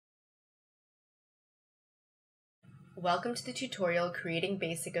Welcome to the tutorial Creating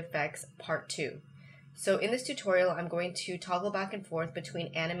Basic Effects Part 2. So in this tutorial I'm going to toggle back and forth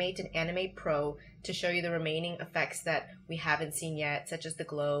between Animate and Animate Pro to show you the remaining effects that we haven't seen yet, such as the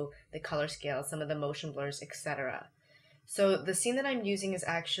glow, the color scale, some of the motion blurs, etc. So the scene that I'm using is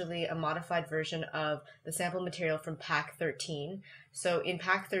actually a modified version of the sample material from Pack 13. So in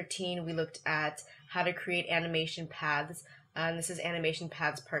Pack 13 we looked at how to create animation paths, and this is Animation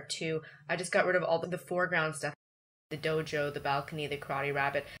Paths Part 2. I just got rid of all the foreground stuff, the dojo, the balcony, the karate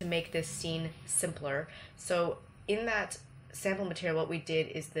rabbit, to make this scene simpler. So in that sample material what we did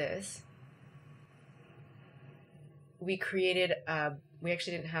is this. We created, we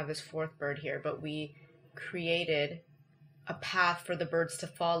actually didn't have this fourth bird here, but we created a path for the birds to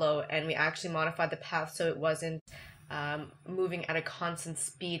follow, and we actually modified the path so it wasn't moving at a constant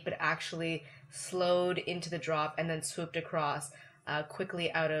speed, but actually slowed into the drop and then swooped across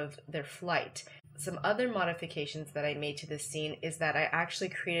quickly out of their flight. Some other modifications that I made to this scene is that I actually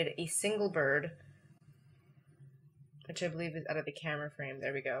created a single bird, which I believe is out of the camera frame.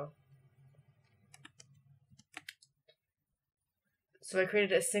 There we go. So I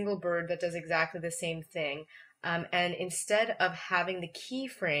created a single bird that does exactly the same thing. And instead of having the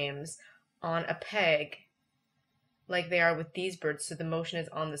keyframes on a peg, like they are with these birds, so the motion is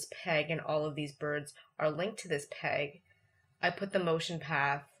on this peg and all of these birds are linked to this peg, I put the motion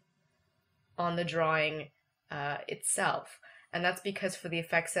path on the drawing itself. And that's because for the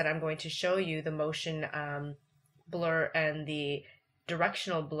effects that I'm going to show you, the motion blur and the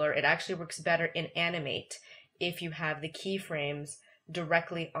directional blur, it actually works better in Animate if you have the keyframes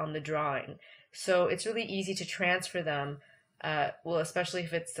directly on the drawing. So it's really easy to transfer them, well, especially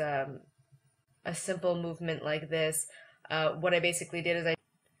if it's a simple movement like this. What I basically did is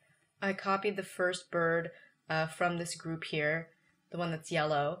I copied the first bird from this group here, the one that's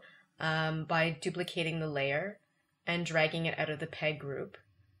yellow, by duplicating the layer and dragging it out of the peg group.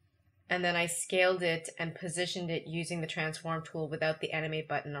 And then I scaled it and positioned it using the transform tool without the animate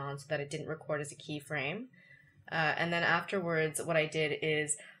button on so that it didn't record as a keyframe. And then afterwards what I did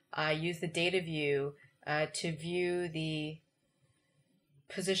is I used the data view to view the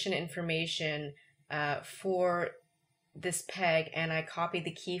position information for this peg, and I copied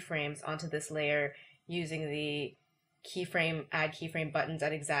the keyframes onto this layer using the add keyframe buttons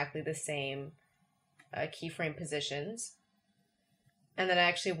at exactly the same keyframe positions. And then I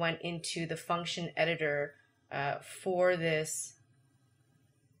actually went into the function editor for this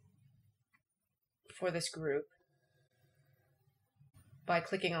group by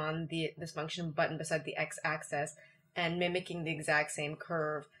clicking on this function button beside the x-axis and mimicking the exact same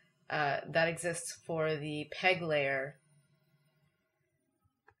curve that exists for the peg layer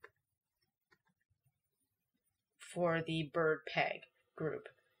for the bird peg group.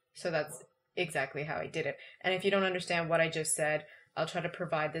 So that's exactly how I did it. And if you don't understand what I just said, I'll try to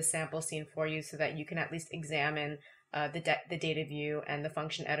provide this sample scene for you so that you can at least examine the data view and the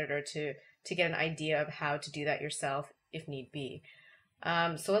function editor to get an idea of how to do that yourself if need be.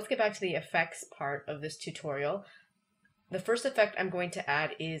 So let's get back to the effects part of this tutorial. The first effect I'm going to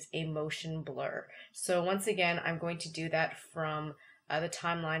add is a motion blur. So once again, I'm going to do that from the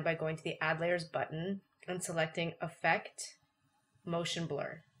timeline by going to the Add Layers button and selecting Effect, Motion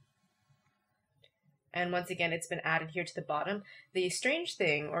Blur. And once again, it's been added here to the bottom. The strange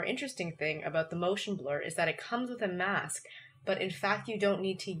thing or interesting thing about the motion blur is that it comes with a mask, but in fact you don't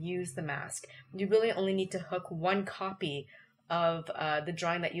need to use the mask. You really only need to hook one copy of the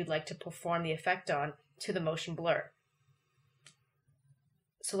drawing that you'd like to perform the effect on to the motion blur.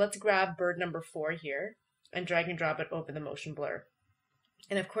 So let's grab bird number 4 here and drag and drop it over the motion blur.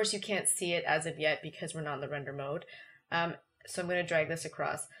 And of course you can't see it as of yet because we're not in the render mode. So I'm going to drag this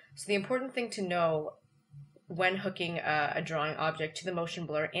across. So the important thing to know when hooking a drawing object to the motion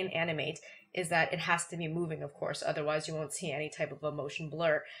blur in Animate is that it has to be moving, of course, otherwise you won't see any type of a motion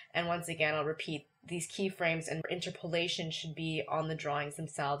blur. And once again, I'll repeat, these keyframes and interpolation should be on the drawings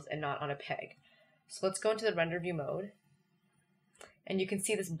themselves and not on a peg. So let's go into the render view mode, and you can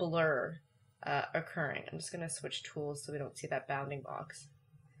see this blur occurring. I'm just going to switch tools so we don't see that bounding box.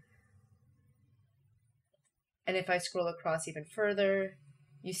 And if I scroll across even further,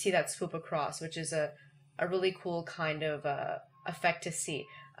 you see that swoop across, which is a really cool kind of effect to see.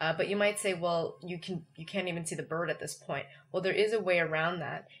 But you might say, well, you can't even see the bird at this point. Well, there is a way around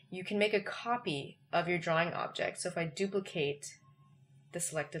that. You can make a copy of your drawing object. So if I duplicate the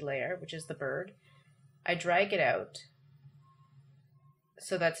selected layer, which is the bird, I drag it out,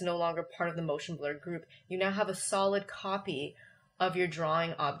 so that's no longer part of the motion blur group. You now have a solid copy of your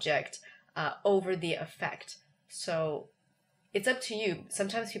drawing object over the effect. So it's up to you.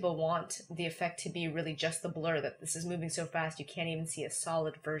 Sometimes people want the effect to be really just the blur, that this is moving so fast you can't even see a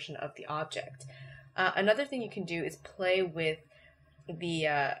solid version of the object. Another thing you can do is play with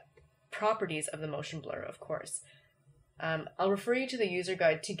the properties of the motion blur, of course. I'll refer you to the user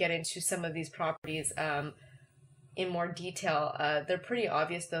guide to get into some of these properties in more detail. They're pretty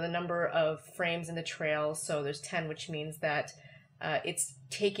obvious though. The number of frames in the trail, so there's 10, which means that it's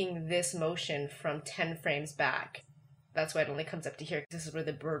taking this motion from 10 frames back. That's why it only comes up to here. This is where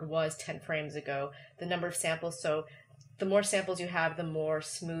the bird was 10 frames ago. The number of samples, so the more samples you have, the more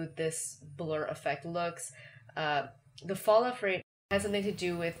smooth this blur effect looks. The fall-off rate has something to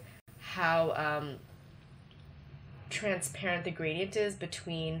do with how transparent the gradient is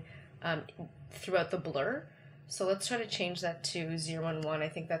between throughout the blur. So let's try to change that to 0 and 1. I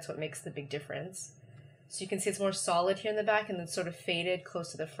think that's what makes the big difference. So you can see it's more solid here in the back and then sort of faded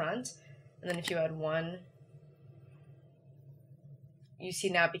close to the front. And then if you add 1, you see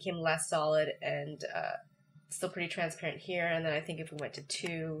now it became less solid and still pretty transparent here. And then I think if we went to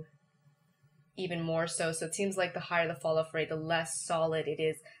 2, even more so. So it seems like the higher the fall-off rate, the less solid it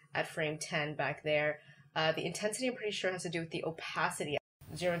is at frame 10 back there. The intensity, I'm pretty sure, has to do with the opacity.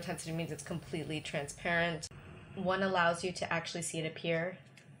 0 intensity means it's completely transparent. 1 allows you to actually see it appear.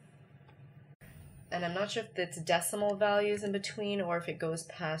 And I'm not sure if it's decimal values in between or if it goes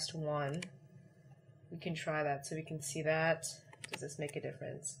past 1. We can try that so we can see that. Does this make a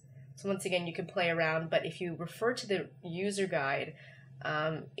difference? So once again, you can play around, but if you refer to the user guide,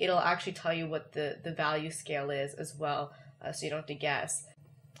 it'll actually tell you what the value scale is as well, so you don't have to guess.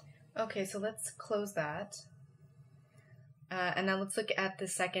 Okay, so let's close that. And now let's look at the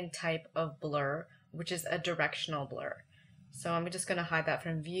second type of blur, which is a directional blur. So I'm just going to hide that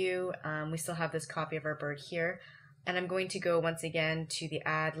from view. We still have this copy of our bird here. And I'm going to go once again to the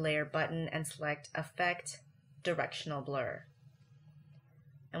Add Layer button and select Effect, Directional Blur.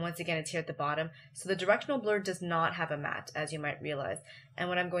 And once again, it's here at the bottom. So the directional blur does not have a matte, as you might realize. And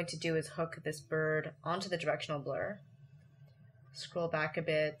what I'm going to do is hook this bird onto the directional blur, scroll back a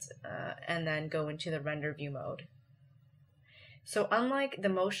bit, and then go into the render view mode. So unlike the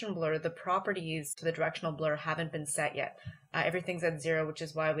motion blur, the properties to the directional blur haven't been set yet. Everything's at 0, which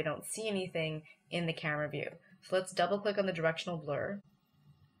is why we don't see anything in the camera view. So let's double click on the directional blur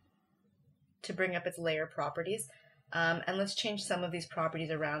to bring up its layer properties. And let's change some of these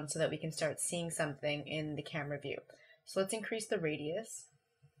properties around so that we can start seeing something in the camera view. So let's increase the radius.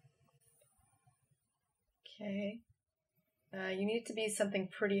 Okay. You need it to be something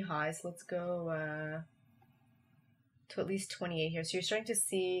pretty high, so let's go to at least 28 here. So you're starting to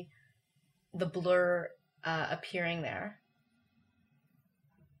see the blur appearing there.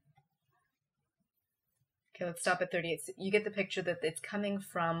 Okay, let's stop at 38. So you get the picture that it's coming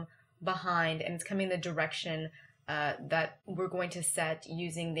from behind and it's coming in the direction that we're going to set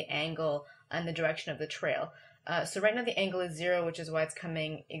using the angle and the direction of the trail. So right now the angle is 0, which is why it's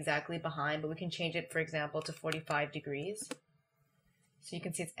coming exactly behind, but we can change it, for example, to 45 degrees. So you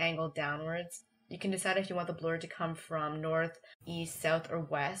can see it's angled downwards. You can decide if you want the blur to come from north, east, south, or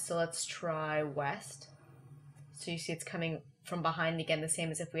west. So let's try west. So you see it's coming from behind again, the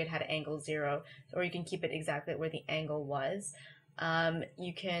same as if we had angle 0, or you can keep it exactly where the angle was.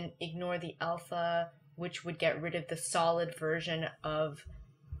 You can ignore the alpha, which would get rid of the solid version of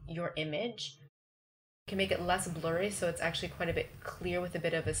your image. You can make it less blurry, so it's actually quite a bit clear with a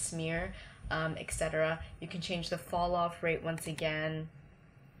bit of a smear, etc. You can change the fall-off rate once again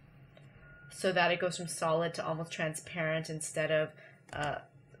so that it goes from solid to almost transparent instead of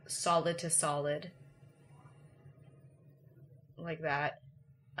solid to solid, like that.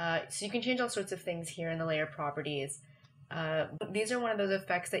 So you can change all sorts of things here in the layer properties. These are one of those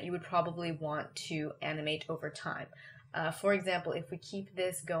effects that you would probably want to animate over time. For example, if we keep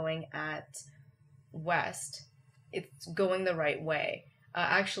this going at west, it's going the right way.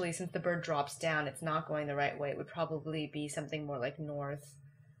 Actually, since the bird drops down, it's not going the right way. It would probably be something more like north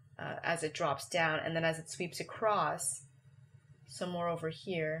as it drops down, and then as it sweeps across, so more over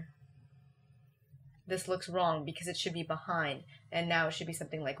here, this looks wrong because it should be behind, and now it should be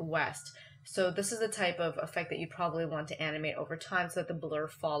something like west. So this is the type of effect that you probably want to animate over time so that the blur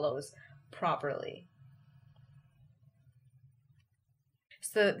follows properly.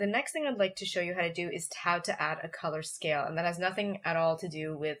 So the next thing I'd like to show you how to do is how to add a color scale, and that has nothing at all to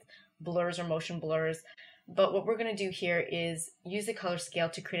do with blurs or motion blurs. But what we're going to do here is use the color scale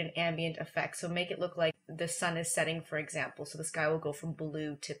to create an ambient effect. So make it look like the sun is setting, for example. So the sky will go from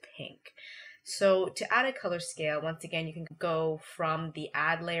blue to pink. So to add a color scale, once again, you can go from the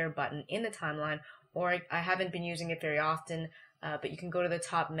Add Layer button in the timeline, or I haven't been using it very often, but you can go to the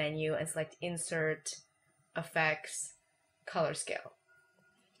top menu and select Insert, Effects, color scale.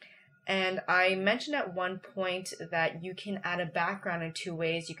 And I mentioned at one point that you can add a background in two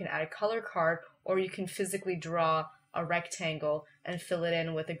ways. You can add a color card, or you can physically draw a rectangle and fill it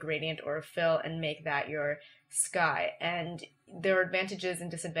in with a gradient or a fill and make that your sky. And there are advantages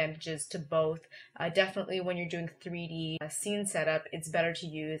and disadvantages to both. Definitely when you're doing 3D scene setup, it's better to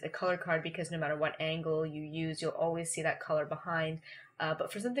use a color card because no matter what angle you use, you'll always see that color behind.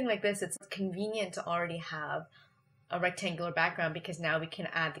 But for something like this, it's convenient to already have a rectangular background because now we can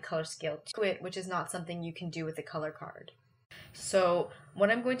add the color scale to it, which is not something you can do with a color card. So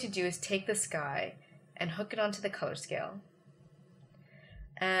what I'm going to do is take the sky and hook it onto the color scale.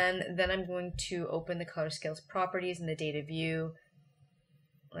 And then I'm going to open the color scale's properties in the data view,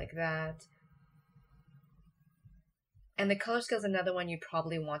 like that. And the color scale is another one you'd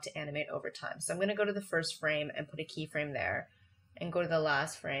probably want to animate over time. So I'm going to go to the first frame and put a keyframe there, and go to the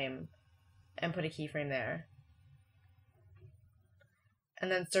last frame and put a keyframe there.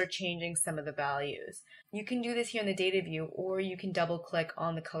 And then start changing some of the values. You can do this here in the data view, or you can double click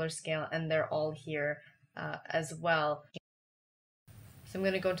on the color scale and they're all here as well. So I'm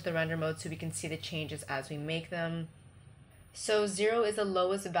going to go into the render mode so we can see the changes as we make them. So 0 is the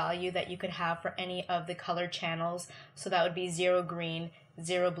lowest value that you could have for any of the color channels. So that would be 0 green,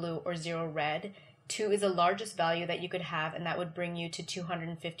 0 blue, or 0 red. 2 is the largest value that you could have, and that would bring you to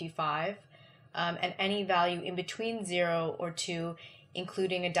 255. And any value in between 0 or 2,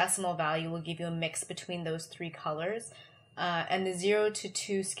 including a decimal value, will give you a mix between those three colors. And the 0 to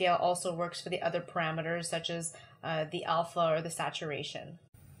 2 scale also works for the other parameters, such as the alpha or the saturation.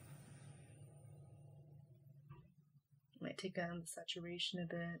 Might take down the saturation a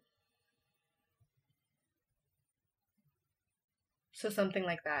bit. So something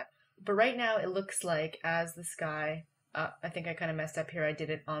like that. But right now it looks like as the sky, I think I kind of messed up here. I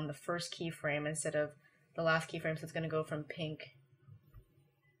did it on the first keyframe instead of the last keyframe, so it's going to go from pink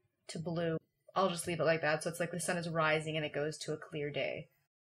to blue. I'll just leave it like that, so it's like the sun is rising and it goes to a clear day.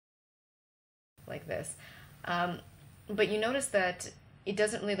 Like this. But you notice that it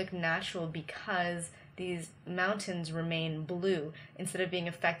doesn't really look natural because these mountains remain blue instead of being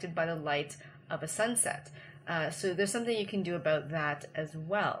affected by the light of a sunset. So there's something you can do about that as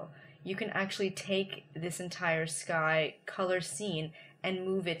well. You can actually take this entire sky color scene and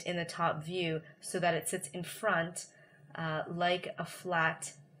move it in the top view so that it sits in front like a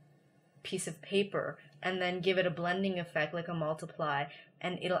flat piece of paper, and then give it a blending effect like a multiply,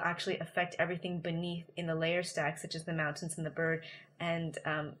 and it'll actually affect everything beneath in the layer stack, such as the mountains and the bird, and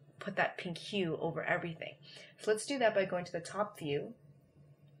put that pink hue over everything. So let's do that by going to the top view.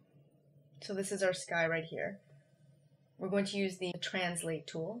 So this is our sky right here. We're going to use the translate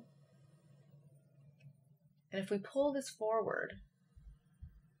tool. And if we pull this forward,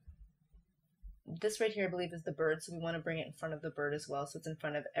 this right here I believe is the bird, so we want to bring it in front of the bird as well, so it's in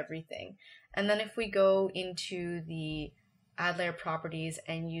front of everything. And then if we go into the add layer properties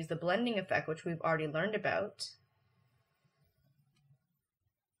and use the blending effect, which we've already learned about,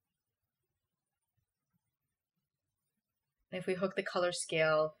 and if we hook the color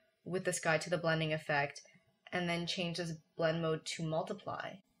scale with the sky to the blending effect and then change this blend mode to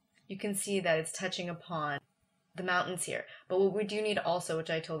multiply, you can see that it's touching upon the mountains here. But what we do need also, which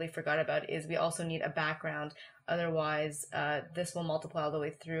I totally forgot about, is we also need a background. Otherwise, this will multiply all the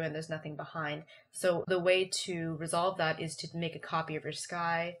way through and there's nothing behind. So the way to resolve that is to make a copy of your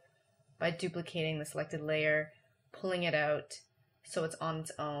sky by duplicating the selected layer, pulling it out so it's on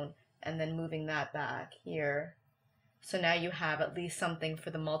its own, and then moving that back here. So now you have at least something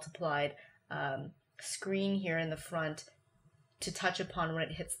for the multiplied screen here in the front to touch upon when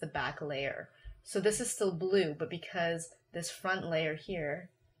it hits the back layer. So this is still blue, but because this front layer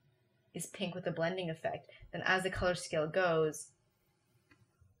here is pink with the blending effect, then as the color scale goes,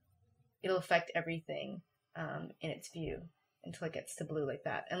 it'll affect everything in its view until it gets to blue like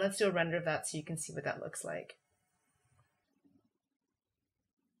that. And let's do a render of that so you can see what that looks like.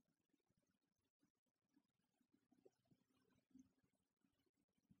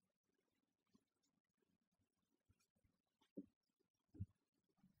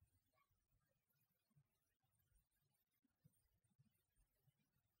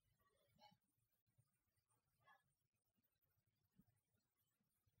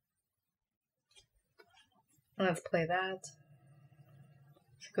 Let's play that.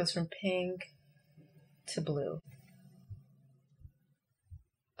 So it goes from pink to blue.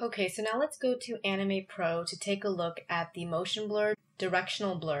 Okay, so now let's go to Animate Pro to take a look at the motion blur,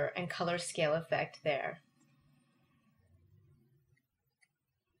 directional blur, and color scale effect there.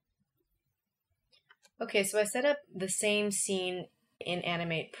 Okay, so I set up the same scene in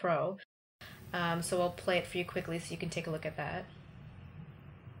Animate Pro. So I'll play it for you quickly so you can take a look at that.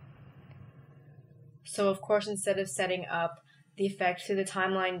 So of course, instead of setting up the effect through the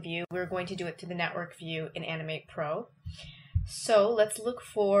timeline view, we're going to do it through the network view in Animate Pro. So let's look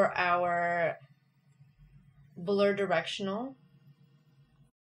for our blur directional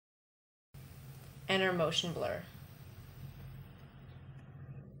and our motion blur.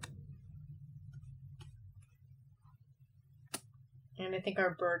 And I think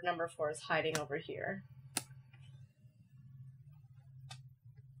our bird number 4 is hiding over here.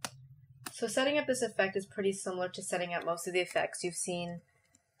 So setting up this effect is pretty similar to setting up most of the effects you've seen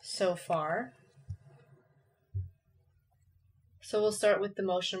so far. So we'll start with the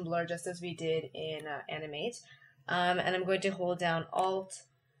motion blur just as we did in Animate. And I'm going to hold down Alt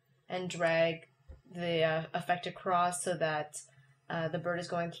and drag the effect across so that the bird is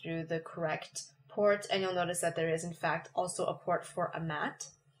going through the correct port, and you'll notice that there is in fact also a port for a mat.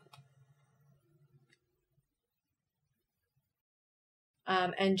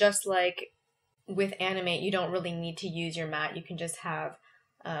 And just like with Animate, you don't really need to use your mat. You can just have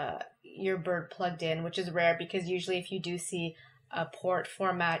your bird plugged in, which is rare because usually if you do see a port for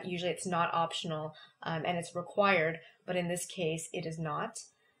a mat, usually it's not optional and it's required, but in this case it is not.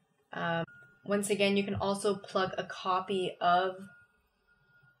 Once again, you can also plug a copy of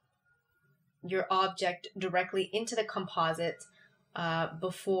your object directly into the composite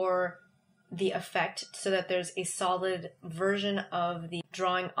before the effect so that there's a solid version of the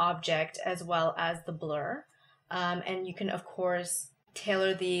drawing object as well as the blur. And you can of course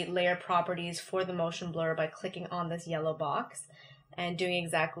tailor the layer properties for the motion blur by clicking on this yellow box and doing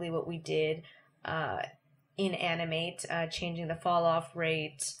exactly what we did in Animate, changing the fall off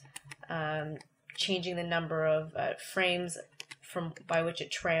rate, changing the number of frames by which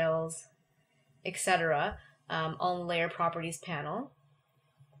it trails, etc. On the layer properties panel.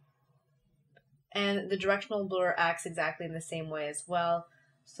 And the directional blur acts exactly in the same way as well.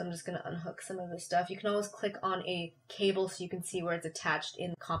 So I'm just going to unhook some of this stuff. You can always click on a cable so you can see where it's attached in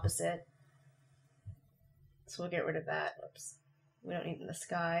the composite. So we'll get rid of that. Oops. We don't need it in the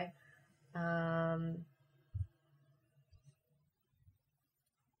sky.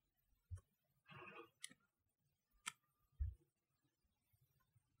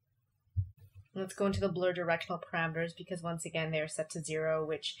 Let's go into the blur directional parameters because once again they're set to 0,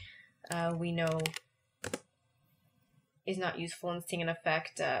 which we know is not useful in seeing an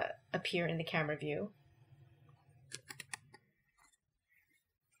effect appear in the camera view.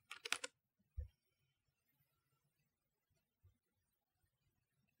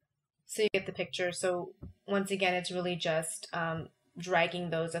 So you get the picture. So once again, it's really just dragging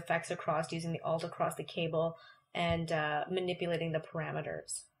those effects across using the Alt across the cable and manipulating the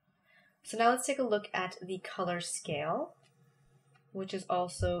parameters. So now let's take a look at the color scale, which is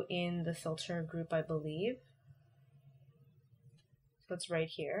also in the filter group, I believe. So it's right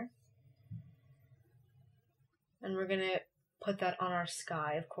here. And we're going to put that on our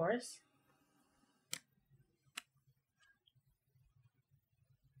sky, of course.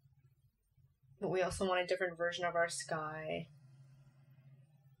 But we also want a different version of our sky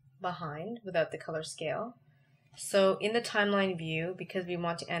behind without the color scale. So in the timeline view, because we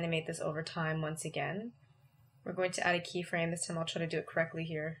want to animate this over time once again, we're going to add a keyframe. This time I'll try to do it correctly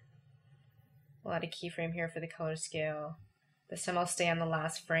here. We'll add a keyframe here for the color scale. This time I'll stay on the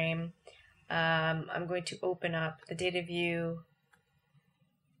last frame. I'm going to open up the data view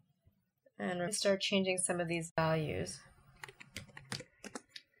and we're going to start changing some of these values.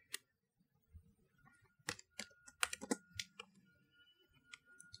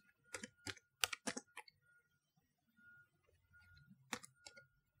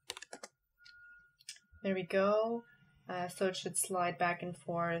 There we go. So it should slide back and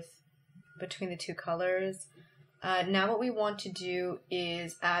forth between the two colors. Now what we want to do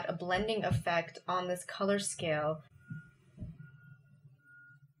is add a blending effect on this color scale.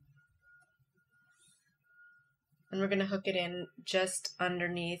 And we're going to hook it in just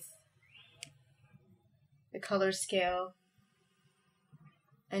underneath the color scale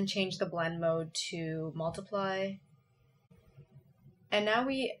and change the blend mode to multiply. And now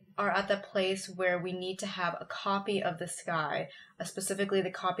we are at the place where we need to have a copy of the sky, specifically the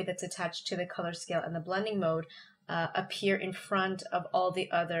copy that's attached to the color scale and the blending mode, appear in front of all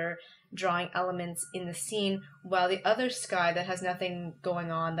the other drawing elements in the scene, while the other sky that has nothing going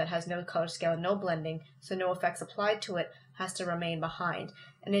on, that has no color scale and no blending, so no effects applied to it, has to remain behind.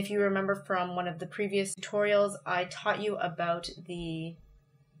 And if you remember from one of the previous tutorials, I taught you about the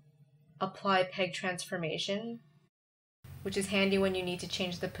apply peg transformation, which is handy when you need to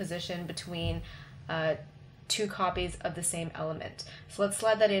change the position between two copies of the same element. So let's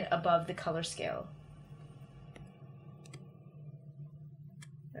slide that in above the color scale.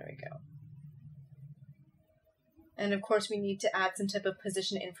 There we go. And of course we need to add some type of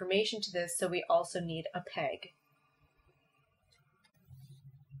position information to this, so we also need a peg.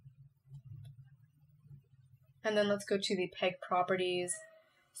 And then let's go to the peg properties.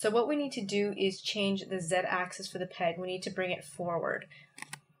 So what we need to do is change the z-axis for the peg. We need to bring it forward.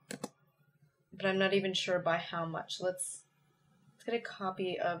 But I'm not even sure by how much. Let's get a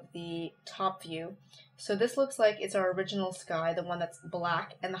copy of the top view. So this looks like it's our original sky, the one that's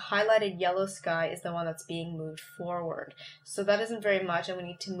black, and the highlighted yellow sky is the one that's being moved forward. So that isn't very much, and we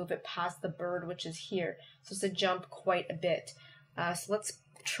need to move it past the bird, which is here. So it's a jump quite a bit. So let's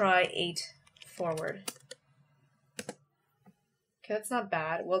try 8 forward. Okay, that's not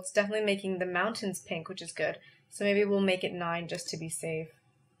bad. Well, it's definitely making the mountains pink, which is good. So maybe we'll make it 9 just to be safe.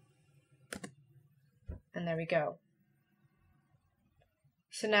 And there we go.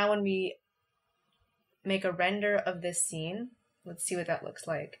 So now when we make a render of this scene, let's see what that looks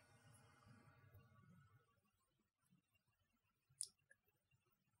like.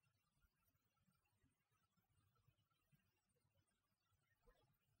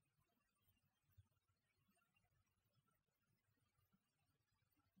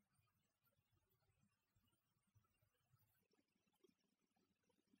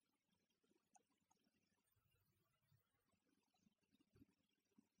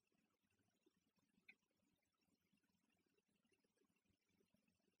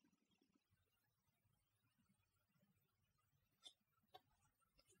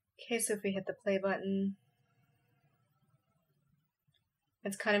 Okay, so if we hit the play button,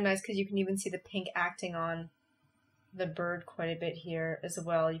 it's kind of nice because you can even see the pink acting on the bird quite a bit here as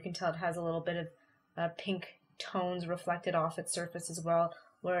well. You can tell it has a little bit of pink tones reflected off its surface as well,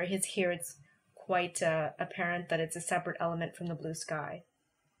 whereas here it's quite apparent that it's a separate element from the blue sky.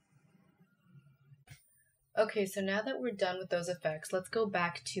 Okay, so now that we're done with those effects, let's go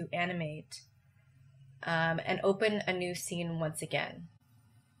back to Animate and open a new scene once again.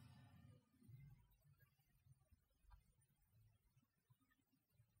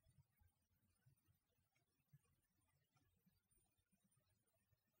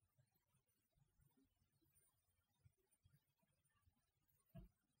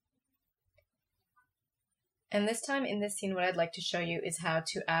 And this time in this scene, what I'd like to show you is how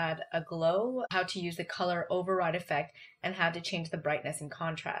to add a glow, how to use the color override effect, and how to change the brightness and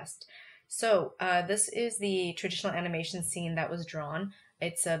contrast. So this is the traditional animation scene that was drawn.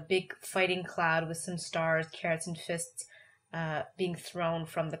 It's a big fighting cloud with some stars, carrots, and fists being thrown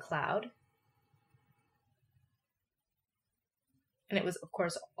from the cloud. And it was, of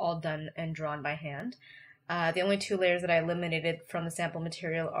course, all done and drawn by hand. The only 2 layers that I eliminated from the sample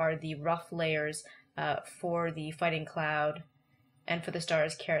material are the rough layers for the fighting cloud and for the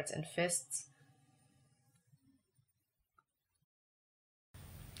stars, carrots, and fists.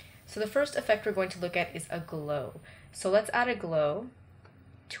 So the first effect we're going to look at is a glow. So let's add a glow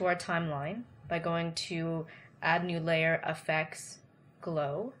to our timeline by going to Add New Layer, Effects,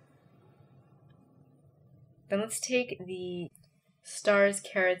 Glow. Then let's take the stars,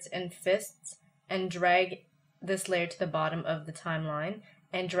 carrots, and fists and drag this layer to the bottom of the timeline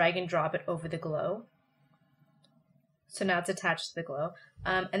and drag and drop it over the glow. So now it's attached to the glow.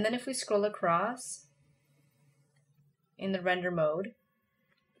 And then if we scroll across in the render mode,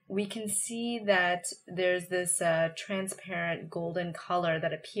 we can see that there's this transparent golden color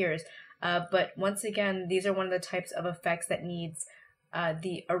that appears. But once again, these are one of the types of effects that needs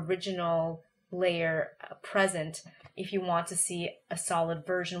the original layer present if you want to see a solid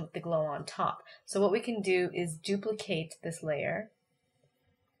version with the glow on top. So what we can do is duplicate this layer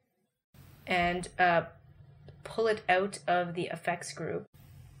and pull it out of the effects group.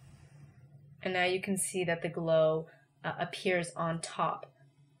 And now you can see that the glow appears on top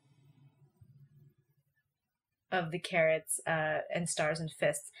of the carrots and stars and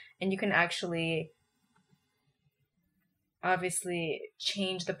fists. And you can actually obviously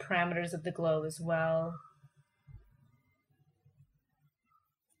change the parameters of the glow as well.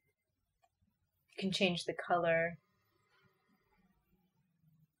 You can change the color.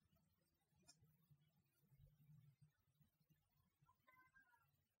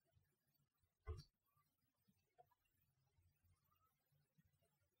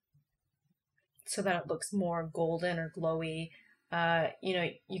 So that it looks more golden or glowy. You know,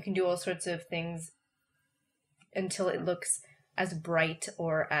 you can do all sorts of things until it looks as bright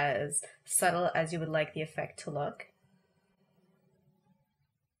or as subtle as you would like the effect to look.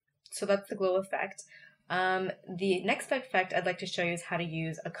 So that's the glow effect. The next effect I'd like to show you is how to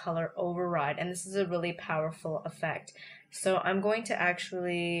use a color override, and this is a really powerful effect. So I'm going to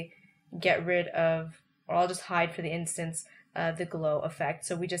actually get rid of, or I'll just hide for the instance, the glow effect.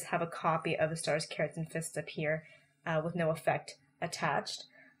 So we just have a copy of the stars, carrots, and fists up here with no effect attached.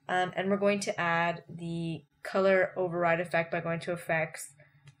 And we're going to add the color override effect by going to Effects,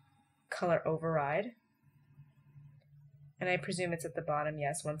 Color Override. And I presume it's at the bottom,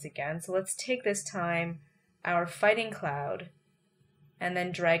 yes, once again. So let's take this time our fighting cloud and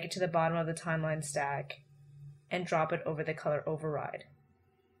then drag it to the bottom of the timeline stack and drop it over the color override.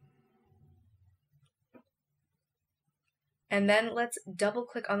 And then let's double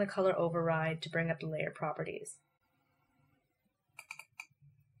click on the color override to bring up the layer properties.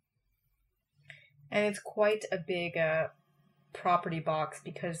 And it's quite a big property box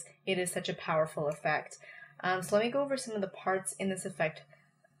because it is such a powerful effect. So let me go over some of the parts in this effect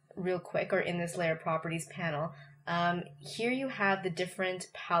real quick, or in this layer properties panel. Here you have the different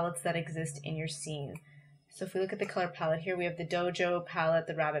palettes that exist in your scene. So if we look at the color palette here, we have the dojo palette,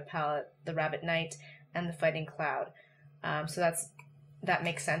 the rabbit night, and the fighting cloud. So that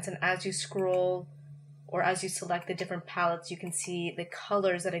makes sense. And as you scroll or as you select the different palettes, you can see the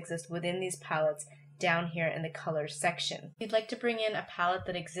colors that exist within these palettes down here in the colors section. If you'd like to bring in a palette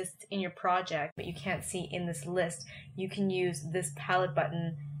that exists in your project but you can't see in this list, you can use this palette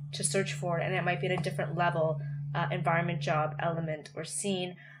button to search for it, and it might be at a different level, environment, job, element, or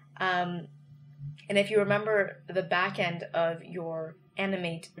scene. And if you remember the back end of your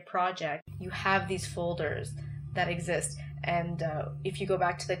Animate project, you have these folders that exist, and if you go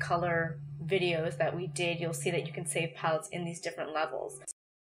back to the color videos that we did, you'll see that you can save palettes in these different levels.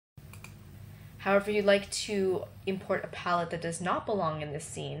 However, if you'd like to import a palette that does not belong in this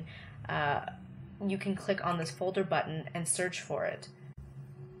scene, you can click on this folder button and search for it.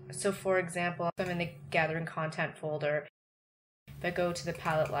 So for example, I'm in the Gathering Content folder. If I go to the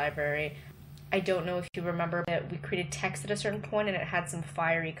palette library, I don't know if you remember that we created text at a certain point and it had some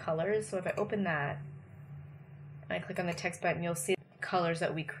fiery colors. So if I open that and I click on the text button, you'll see the colors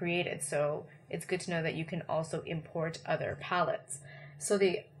that we created. So it's good to know that you can also import other palettes. So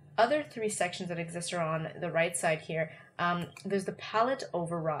the other three sections that exist are on the right side here. There's the palette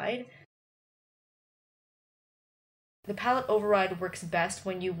override. The palette override works best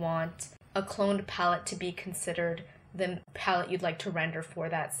when you want a cloned palette to be considered the palette you'd like to render for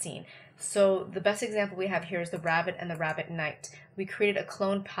that scene. So the best example we have here is the rabbit and the rabbit night. We created a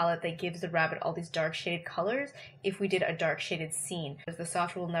cloned palette that gives the rabbit all these dark shaded colors if we did a dark shaded scene. Because the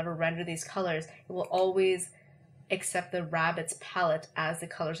software will never render these colors, it will always accept the rabbit's palette as the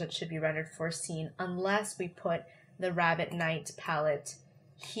colors that should be rendered for a scene, unless we put the rabbit night palette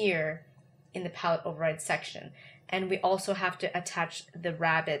here in the palette override section. And we also have to attach the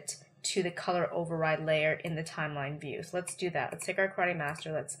rabbit to the color override layer in the timeline view. So let's do that. Let's take our Karate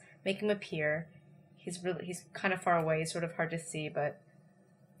Master, let's make him appear. He's kind of far away, he's sort of hard to see, but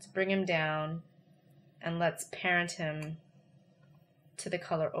let's bring him down and let's parent him to the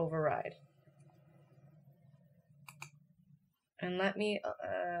color override. And let me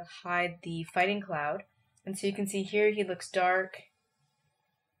hide the fighting cloud. And so you can see here he looks dark.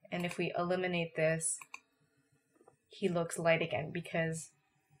 And if we eliminate this, he looks light again because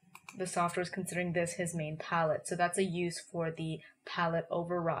the software is considering this his main palette. So that's a use for the palette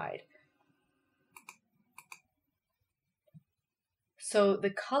override. So the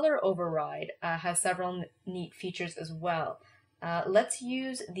color override has several neat features as well. Let's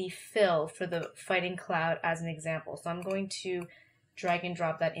use the fill for the fighting cloud as an example. So I'm going to drag and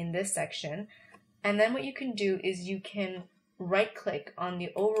drop that in this section. And then what you can do is you can right click on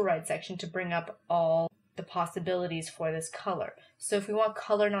the override section to bring up all the possibilities for this color. So if we want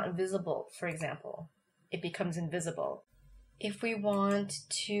color not visible, for example, it becomes invisible. If we want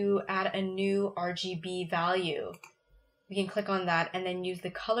to add a new RGB value, we can click on that and then use the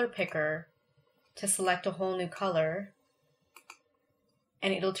color picker to select a whole new color,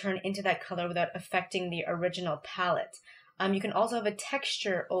 and it'll turn into that color without affecting the original palette. You can also have a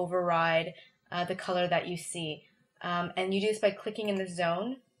texture override the color that you see. And you do this by clicking in the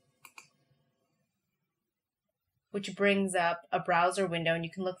zone, which brings up a browser window, and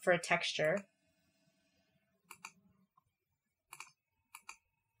you can look for a texture.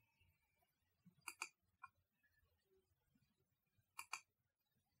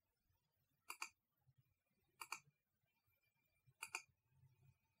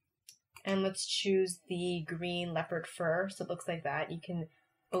 And let's choose the green leopard fur, so it looks like that. You can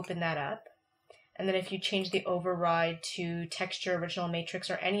open that up. And then if you change the override to texture, original matrix,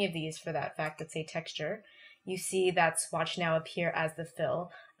 or any of these for that fact that say texture, you see that swatch now appear as the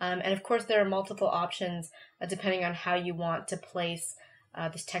fill. And of course, there are multiple options depending on how you want to place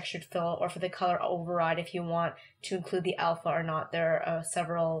this textured fill, or for the color override if you want to include the alpha or not. There are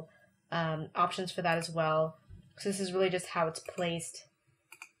several options for that as well. So this is really just how it's placed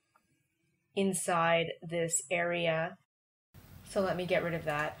inside this area. So let me get rid of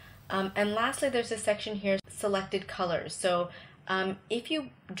that. And lastly, there's this section here, selected colors. So if you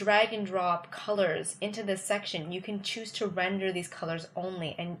drag and drop colors into this section, you can choose to render these colors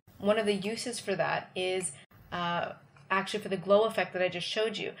only. And one of the uses for that is actually for the glow effect that I just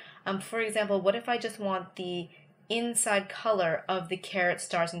showed you. For example, what if I just want the inside color of the carrot,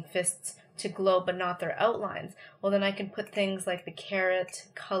 stars, and fists to glow but not their outlines? Well, then I can put things like the carrot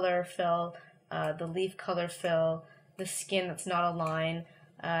color fill, the leaf color fill, the skin that's not a line,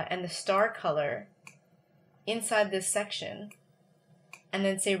 and the star color inside this section, and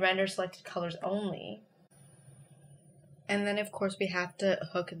then say render selected colors only. And then of course we have to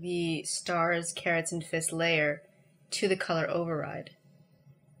hook the stars, carrots, and fists layer to the color override.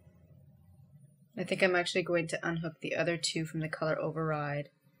 I think I'm actually going to unhook the other two from the color override,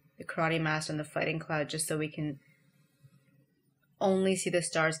 the karate master and the fighting cloud, just so we can only see the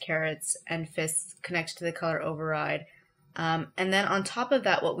stars, carrots, and fists connected to the color override. And then on top of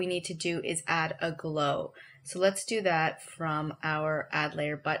that, what we need to do is add a glow. So let's do that from our Add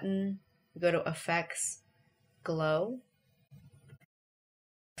Layer button. We go to Effects, Glow.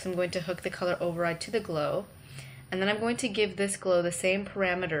 So I'm going to hook the color override to the glow. And then I'm going to give this glow the same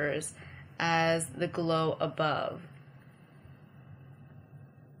parameters as the glow above,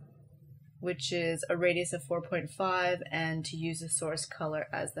 which is a radius of 4.5, and to use the source color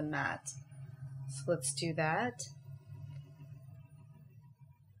as the matte. So let's do that.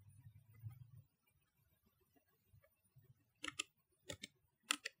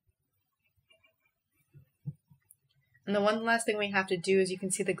 And the one last thing we have to do is, you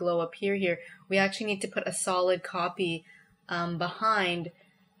can see the glow appear here. We actually need to put a solid copy behind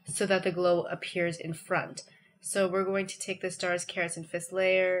so that the glow appears in front. So we're going to take the stars, carrots, and fist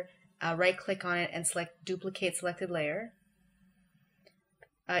layer, right click on it and select duplicate selected layer.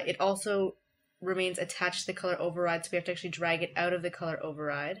 It also remains attached to the color override, so we have to actually drag it out of the color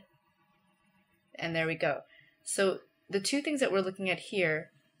override. And there we go. So the two things that we're looking at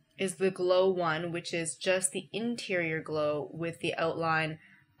here is the glow one, which is just the interior glow with the outline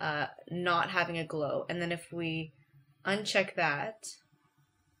not having a glow. And then if we uncheck that,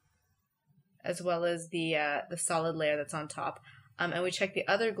 as well as the solid layer that's on top, and we check the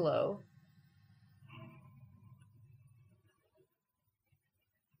other glow,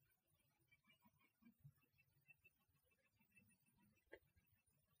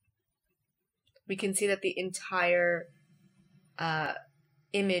 we can see that the entire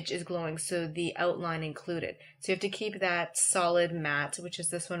image is glowing, so the outline included. So you have to keep that solid matte, which is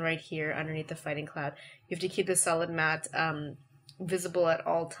this one right here underneath the fighting cloud. You have to keep the solid matte visible at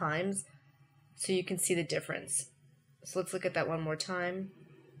all times so you can see the difference. So let's look at that one more time.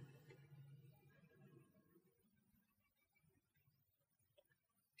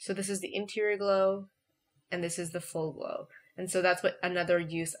 So this is the interior glow, and this is the full glow. And so that's what another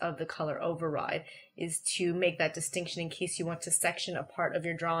use of the color override is, to make that distinction in case you want to section a part of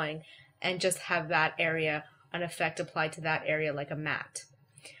your drawing and just have that area, an effect applied to that area like a matte.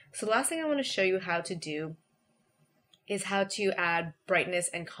 So the last thing I want to show you how to do is how to add brightness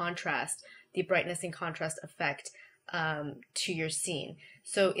and contrast, the brightness and contrast effect to your scene.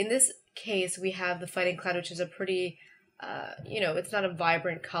 So in this case, we have the fighting cloud, which is a pretty it's not a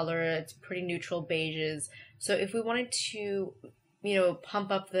vibrant color, it's pretty neutral beiges. So if we wanted to, pump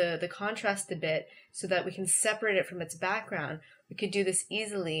up the contrast a bit so that we can separate it from its background, we could do this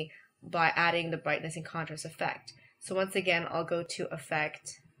easily by adding the brightness and contrast effect. So once again, I'll go to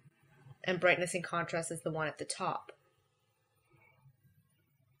Effect, and brightness and contrast is the one at the top.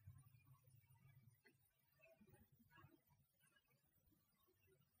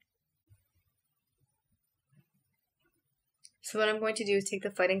 So what I'm going to do is take the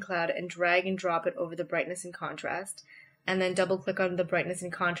fighting cloud and drag and drop it over the brightness and contrast, and then double click on the brightness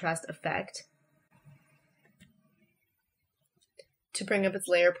and contrast effect to bring up its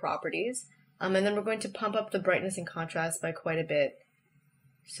layer properties. And then we're going to pump up the brightness and contrast by quite a bit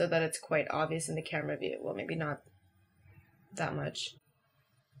so that it's quite obvious in the camera view. Well, maybe not that much.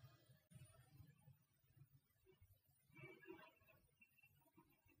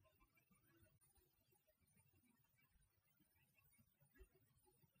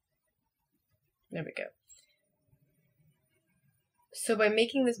 There we go. So by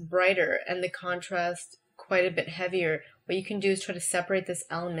making this brighter and the contrast quite a bit heavier, what you can do is try to separate this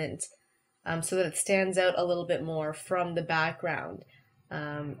element so that it stands out a little bit more from the background.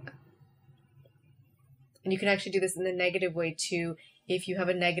 And you can actually do this in the negative way too. If you have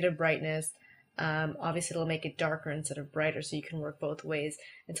a negative brightness, obviously it'll make it darker instead of brighter, so you can work both ways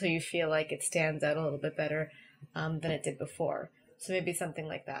until you feel like it stands out a little bit better than it did before. So maybe something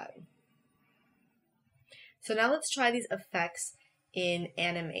like that. So now let's try these effects in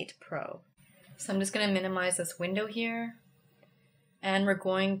Animate Pro. So I'm just going to minimize this window here, and we're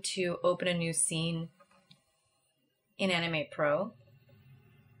going to open a new scene in Animate Pro.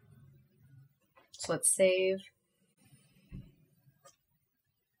 So let's save.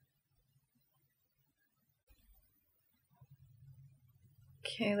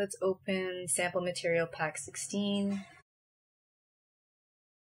 Okay, let's open Sample Material Pack 16.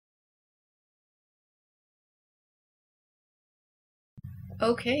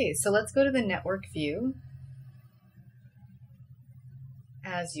 Okay, so let's go to the network view,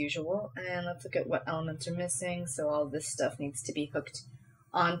 as usual, and let's look at what elements are missing. So all this stuff needs to be hooked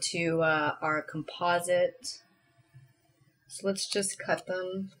onto our composite. So let's just cut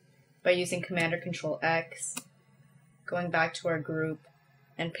them by using Command or Control X, going back to our group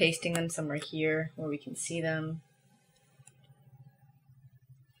and pasting them somewhere here where we can see them.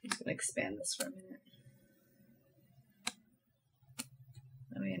 I'm just going to expand this for a minute.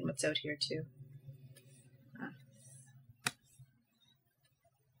 Oh, and what's out here too?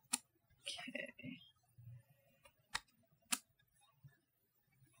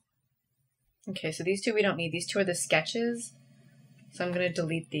 Okay, so these two we don't need. These two are the sketches, so I'm going to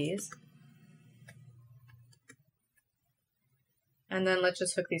delete these. And then let's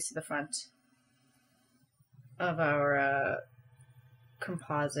just hook these to the front of our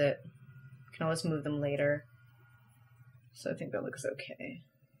composite. You can always move them later. So I think that looks okay.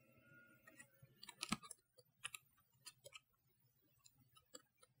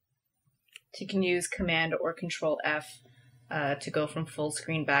 So you can use Command or Control F to go from full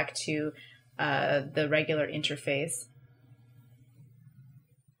screen back to the regular interface.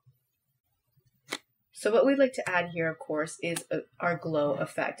 So what we'd like to add here, of course, is our glow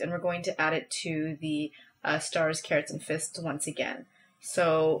effect, and we're going to add it to the stars, carrots, and fists once again.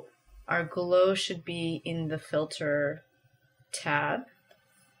 So our glow should be in the filter tab,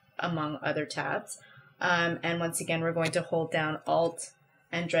 among other tabs. And once again, we're going to hold down Alt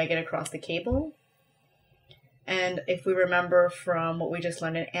and drag it across the cable. And if we remember from what we just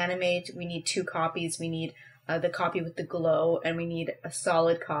learned in Animate, we need two copies. We need the copy with the glow, and we need a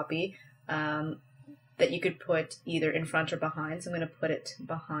solid copy that you could put either in front or behind. So I'm going to put it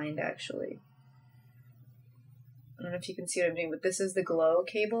behind, actually. I don't know if you can see what I'm doing, but this is the glow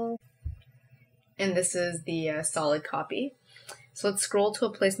cable, and this is the solid copy. So let's scroll to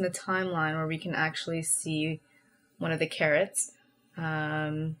a place in the timeline where we can actually see one of the carrots.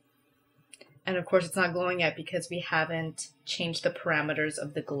 And of course it's not glowing yet because we haven't changed the parameters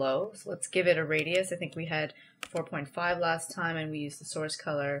of the glow. So let's give it a radius. I think we had 4.5 last time, and we used the source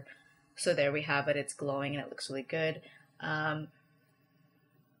color. So there we have it. It's glowing and it looks really good.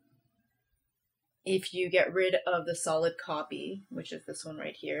 If you get rid of the solid copy, which is this one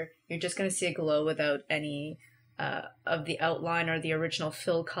right here, you're just going to see a glow without any of the outline or the original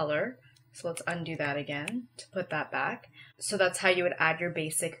fill color. So let's undo that again to put that back. So that's how you would add your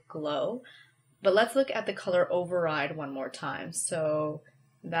basic glow. But let's look at the color override one more time. So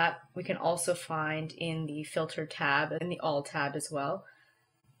that we can also find in the filter tab and the all tab as well.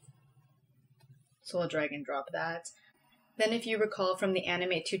 So we'll drag and drop that. Then if you recall from the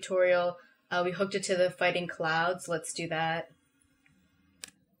Animate tutorial, we hooked it to the fighting clouds. Let's do that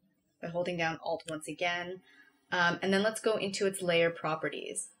by holding down Alt once again. And then let's go into its layer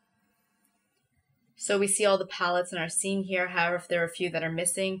properties. So we see all the palettes in our scene here. However, if there are a few that are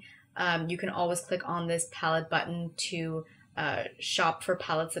missing, you can always click on this palette button to shop for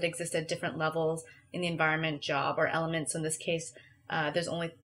palettes that exist at different levels in the environment, job, or elements. So in this case, there's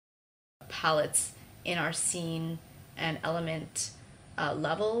only palettes in our scene and element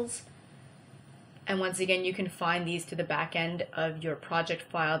levels. And once again, you can find these to the back end of your project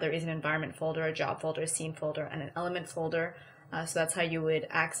file. There is an environment folder, a job folder, a scene folder, and an element folder. So that's how you would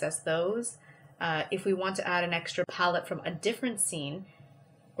access those. If we want to add an extra palette from a different scene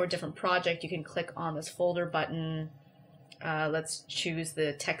or different project, you can click on this folder button. Let's choose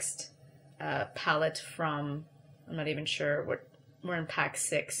the text palette from, I'm not even sure, we're in pack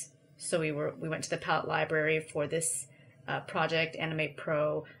 6. So we went to the palette library for this project, Animate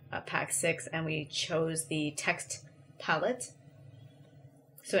Pro pack 6, and we chose the text palette.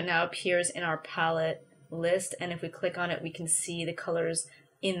 So it now appears in our palette list, and if we click on it, we can see the colors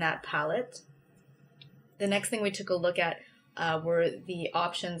in that palette. The next thing we took a look at were the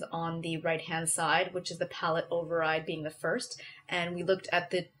options on the right-hand side, which is the palette override being the first, and we looked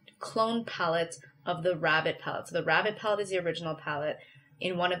at the clone palette of the rabbit palette. So the rabbit palette is the original palette.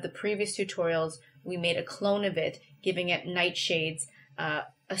 In one of the previous tutorials, we made a clone of it, giving it nightshades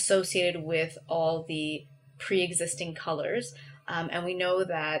associated with all the pre-existing colors. And we know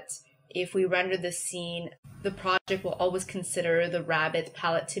that if we render the scene, the project will always consider the rabbit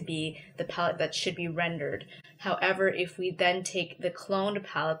palette to be the palette that should be rendered. However, if we then take the cloned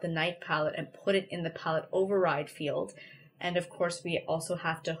palette, the night palette, and put it in the palette override field, and of course we also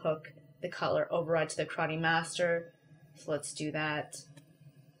have to hook the color override to the Karate Master, so let's do that.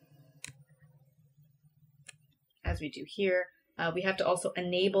 As we do here, we have to also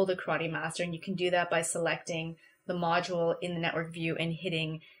enable the Karate Master, and you can do that by selecting the module in the network view and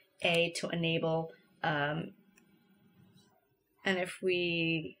hitting A to enable. And if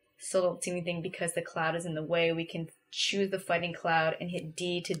we still don't see anything because the cloud is in the way, we can choose the fighting cloud and hit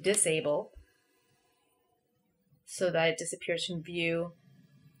D to disable so that it disappears from view.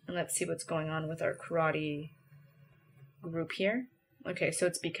 And let's see what's going on with our karate group here. Okay, so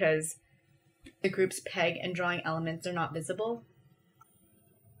it's because the group's peg and drawing elements are not visible.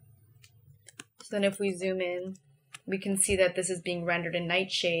 So then if we zoom in, we can see that this is being rendered in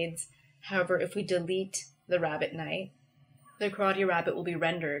nightshades. However, if we delete the rabbit night, the Karate Rabbit will be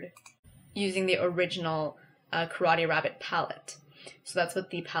rendered using the original Karate Rabbit palette. So that's what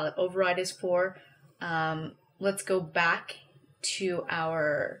the palette override is for. Let's go back to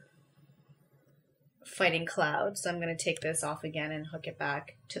our fighting cloud. So I'm going to take this off again and hook it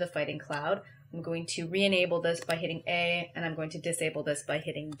back to the fighting cloud. I'm going to re-enable this by hitting A, and I'm going to disable this by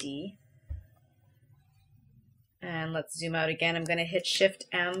hitting D. And let's zoom out again. I'm going to hit Shift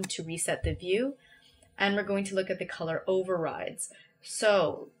M to reset the view. And we're going to look at the color overrides.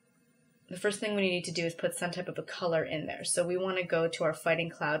 So the first thing we need to do is put some type of a color in there. So we want to go to our Fighting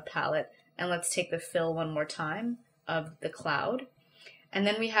Cloud palette, and let's take the fill one more time of the cloud. And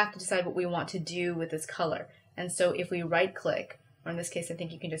then we have to decide what we want to do with this color. And so if we right click, or in this case I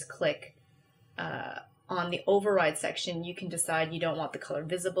think you can just click on the override section, you can decide you don't want the color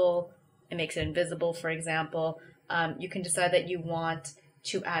visible. It makes it invisible, for example. You can decide that you want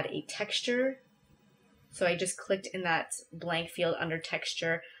to add a texture. So I just clicked in that blank field under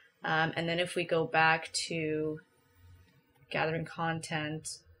texture. And then if we go back to gathering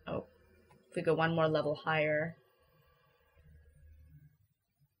content, if we go one more level higher,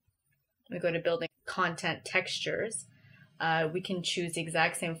 we go to building content textures, we can choose the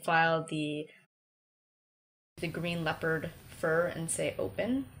exact same file, the green leopard fur, and say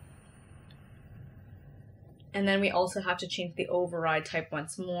open. And then we also have to change the override type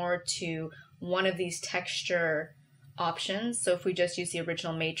once more to one of these texture options. So if we just use the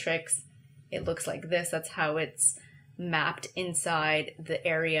original matrix, it looks like this. That's how it's mapped inside the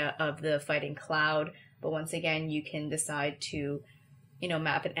area of the fighting cloud. But once again, you can decide to,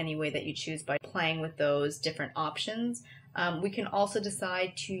 map it any way that you choose by playing with those different options. We can also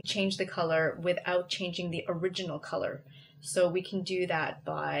decide to change the color without changing the original color. So we can do that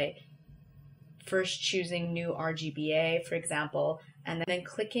by first choosing new RGBA, for example, and then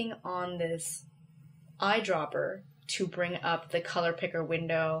clicking on this eyedropper to bring up the color picker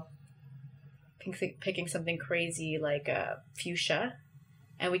window, picking something crazy like a fuchsia.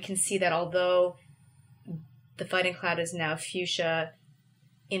 And we can see that although the fighting cloud is now fuchsia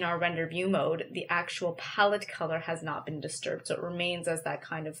in our render view mode, the actual palette color has not been disturbed. So it remains as that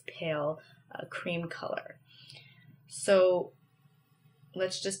kind of pale cream color. So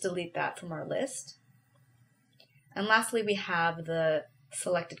let's just delete that from our list. And lastly, we have the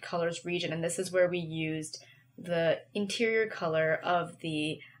selected colors region, and this is where we used the interior color of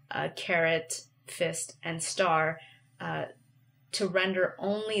the carrot, fist, and star to render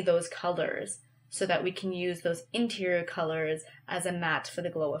only those colors so that we can use those interior colors as a matte for the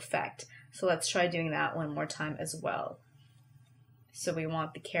glow effect. So let's try doing that one more time as well. So we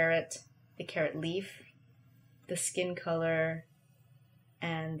want the carrot leaf, the skin color,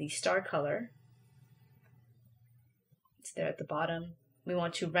 and the star color. It's there at the bottom. We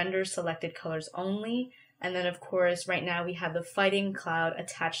want to render selected colors only. And then of course, right now we have the fighting cloud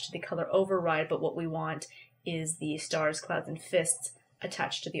attached to the color override, but what we want is the stars, clouds, and fists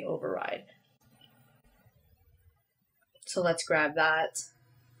attached to the override. So let's grab that.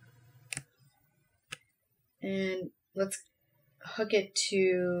 And let's hook it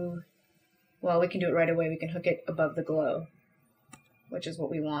to, well, we can do it right away. We can hook it above the glow, which is what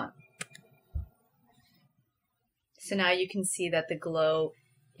we want. So now you can see that the glow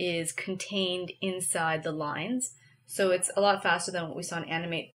is contained inside the lines. So it's a lot faster than what we saw in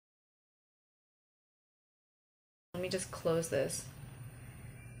Animate. let me just close this.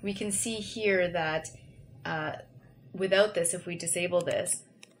 We can see here that without this, if we disable this,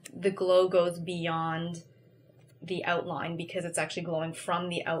 the glow goes beyond the outline because it's actually glowing from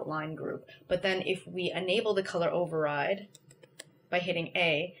the outline group. But then if we enable the color override by hitting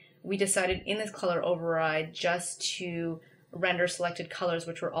A, we decided in this color override just to render selected colors,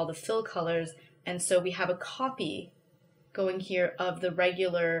 which were all the fill colors, and so we have a copy going here of the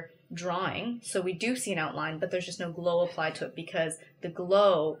regular drawing. So we do see an outline, but there's just no glow applied to it because the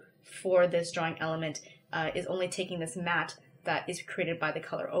glow for this drawing element is only taking this matte that is created by the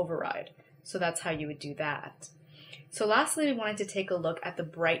color override. So that's how you would do that. So lastly, we wanted to take a look at the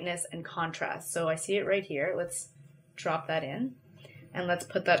brightness and contrast. So I see it right here. Let's drop that in and let's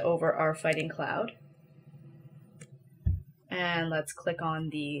put that over our fighting cloud. And let's click on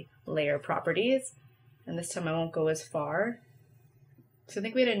the layer properties. And this time I won't go as far. So I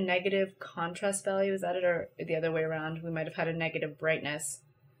think we had a negative contrast value. Is that it, or the other way around? We might have had a negative brightness.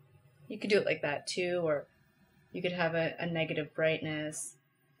 You could do it like that too, or you could have a negative brightness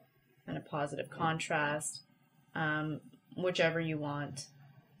and a positive contrast, whichever you want,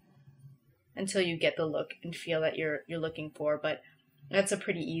 until you get the look and feel that you're looking for. But that's a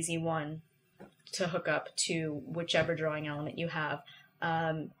pretty easy one to hook up to whichever drawing element you have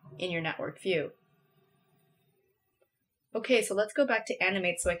in your network view. Okay, so let's go back to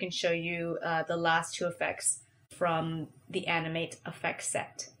Animate so I can show you the last two effects from the Animate effect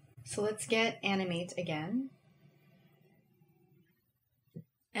set. So let's get Animate again.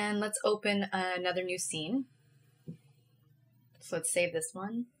 And let's open another new scene. So let's save this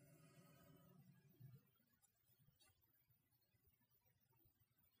one.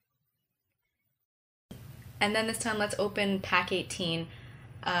 And then this time let's open Pack 18,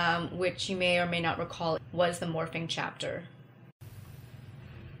 which you may or may not recall was the morphing chapter.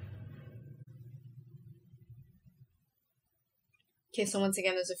 Okay, so once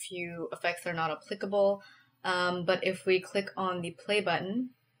again, there's a few effects that are not applicable, but if we click on the play button,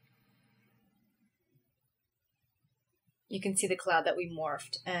 you can see the cloud that we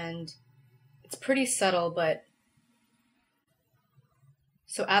morphed, and it's pretty subtle, but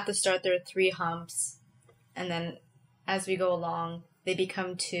so at the start there are 3 humps, and then as we go along, they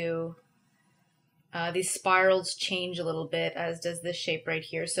become 2. These spirals change a little bit, as does this shape right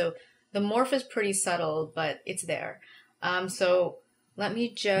here. So the morph is pretty subtle, but it's there. So let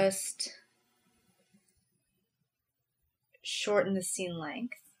me just shorten the scene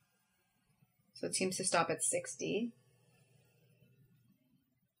length. So it seems to stop at 60.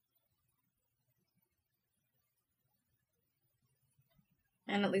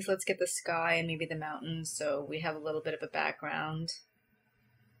 And at least let's get the sky and maybe the mountains so we have a little bit of a background.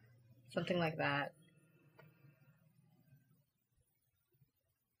 Something like that.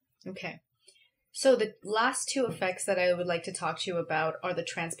 Okay. So the last 2 effects that I would like to talk to you about are the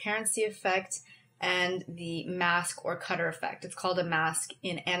transparency effect and the mask or cutter effect. It's called a mask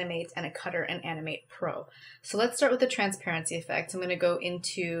in Animate and a cutter in Animate Pro. So let's start with the transparency effect. I'm going to go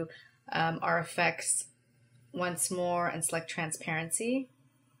into our effects once more and select transparency.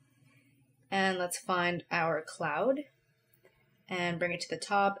 And let's find our cloud and bring it to the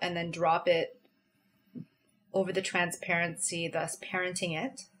top and then drop it over the transparency, thus parenting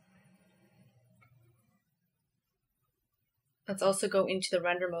it. Let's also go into the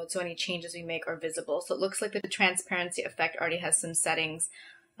render mode so any changes we make are visible. So it looks like the transparency effect already has some settings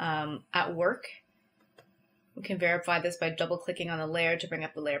at work. We can verify this by double clicking on the layer to bring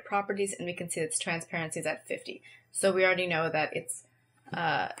up the layer properties, and we can see its transparency is at 50. So we already know that it's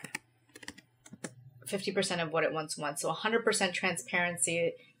 50% of what it once was. So 100%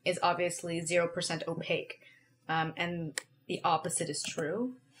 transparency is obviously 0% opaque, and the opposite is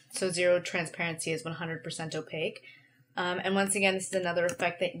true. So 0 transparency is 100% opaque. And once again, this is another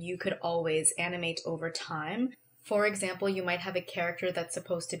effect that you could always animate over time. For example, you might have a character that's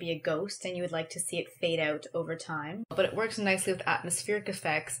supposed to be a ghost and you would like to see it fade out over time. But it works nicely with atmospheric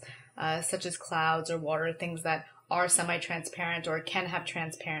effects, such as clouds or water, things that are semi-transparent or can have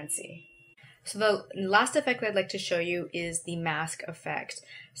transparency. So the last effect I'd like to show you is the mask effect.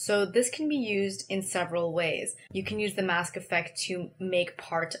 So this can be used in several ways. You can use the mask effect to make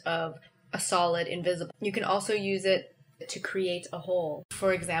part of a solid invisible. You can also use it to create a hole.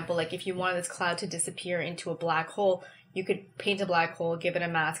 For example, like if you wanted this cloud to disappear into a black hole, you could paint a black hole, give it a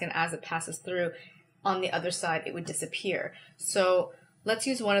mask, and as it passes through, on the other side, it would disappear. So let's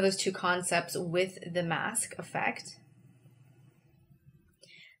use one of those 2 concepts with the mask effect.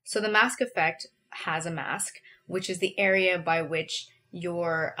 So the mask effect has a mask, which is the area by which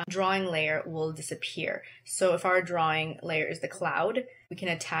your drawing layer will disappear. So if our drawing layer is the cloud, we can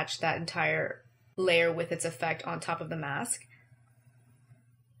attach that entire layer with its effect on top of the mask.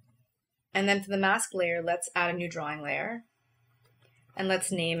 And then for the mask layer, let's add a new drawing layer. And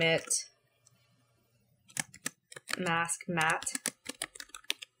let's name it Mask Matte.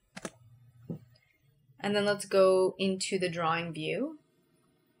 And then let's go into the drawing view.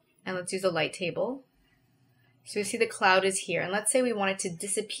 And let's use a light table. So you see the cloud is here. And let's say we want it to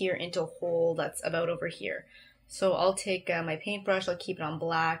disappear into a hole that's about over here. So I'll take my paintbrush, I'll keep it on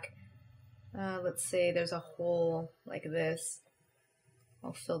black. Let's say there's a hole like this.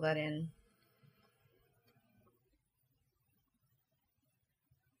 I'll fill that in.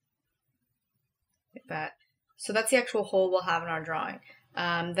 Like that. So that's the actual hole we'll have in our drawing.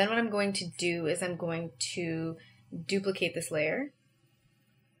 Then what I'm going to do is I'm going to duplicate this layer.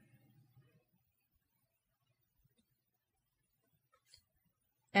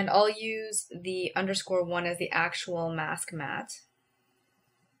 And I'll use the _1 as the actual mask matte.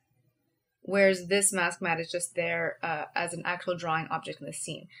 Whereas this mask matte is just there as an actual drawing object in the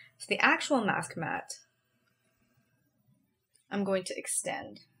scene. So the actual mask matte, I'm going to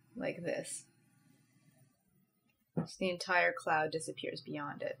extend like this. So the entire cloud disappears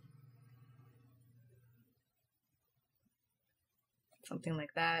beyond it. Something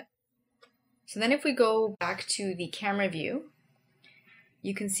like that. So then if we go back to the camera view,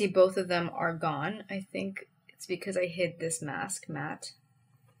 you can see both of them are gone. I think it's because I hid this mask matte.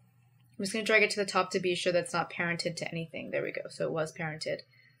 I'm just going to drag it to the top to be sure that's not parented to anything. There we go. So it was parented.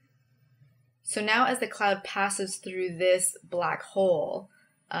 So now as the cloud passes through this black hole,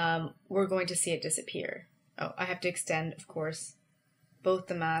 we're going to see it disappear. Oh, I have to extend, of course, both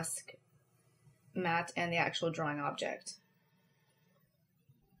the mask matte and the actual drawing object.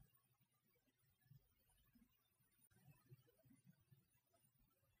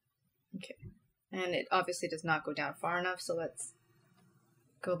 Okay, and it obviously does not go down far enough, so let's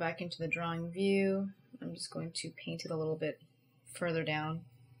go back into the drawing view. I'm just going to paint it a little bit further down.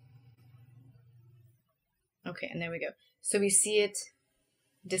 Okay, and there we go. So we see it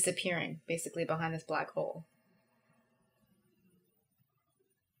disappearing, basically, behind this black hole.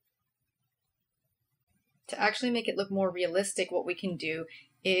 To actually make it look more realistic, what we can do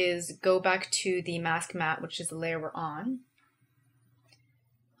is go back to the mask matte, which is the layer we're on,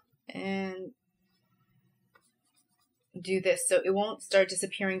 and do this. So it won't start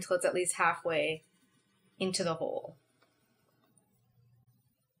disappearing till it's at least halfway into the hole.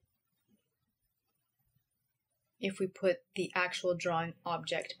 If we put the actual drawing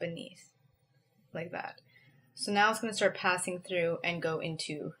object beneath, like that. So now it's going to start passing through and go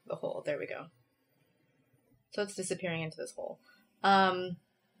into the hole. There we go. So it's disappearing into this hole. I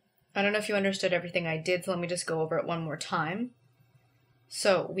don't know if you understood everything I did, so let me just go over it one more time.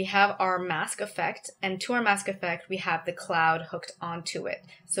 So we have our mask effect, and to our mask effect, we have the cloud hooked onto it.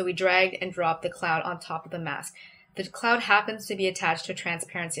 So we dragged and dropped the cloud on top of the mask. The cloud happens to be attached to a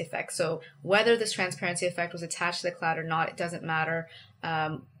transparency effect. So whether this transparency effect was attached to the cloud or not, it doesn't matter.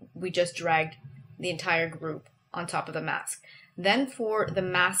 We just dragged the entire group on top of the mask. Then for the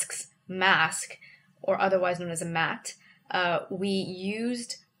mask's mask, or otherwise known as a matte, we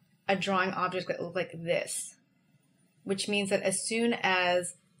used a drawing object that looked like this, which means that as soon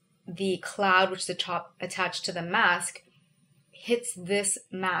as the cloud, which is the top attached to the mask, hits this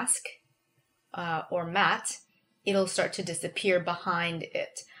mask or matte, it'll start to disappear behind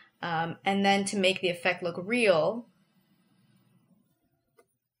it. And then to make the effect look real,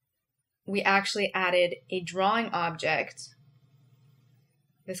 we actually added a drawing object,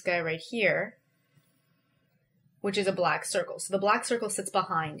 this guy right here, which is a black circle. So the black circle sits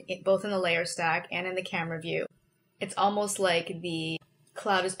behind it, both in the layer stack and in the camera view. It's almost like the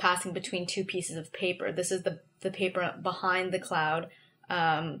cloud is passing between two pieces of paper. This is the paper behind the cloud.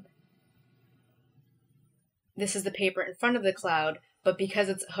 This is the paper in front of the cloud, but because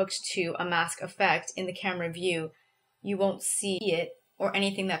it's hooked to a mask effect in the camera view, you won't see it or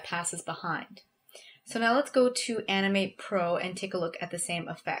anything that passes behind. So now let's go to Animate Pro and take a look at the same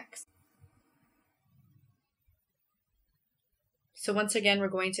effects. So once again, we're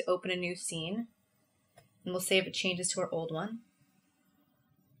going to open a new scene, and we'll save the changes to our old one.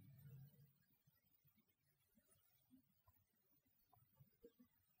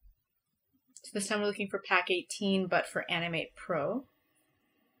 So this time we're looking for Pack 18, but for Animate Pro.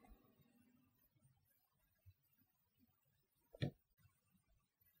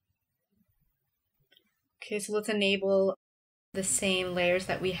 Okay, so let's enable the same layers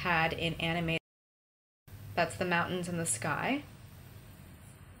that we had in Animate. That's the mountains and the sky.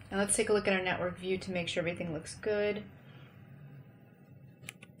 And let's take a look at our network view to make sure everything looks good.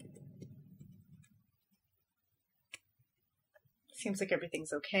 Seems like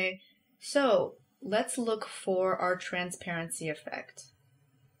everything's okay. So let's look for our transparency effect.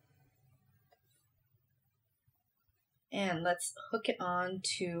 And let's hook it on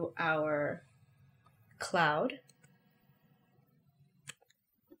to our cloud.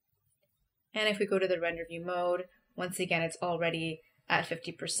 And if we go to the render view mode, once again, it's already at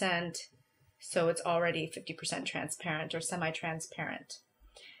 50%, so it's already 50% transparent or semi-transparent.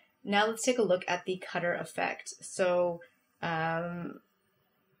 Now let's take a look at the cutter effect. So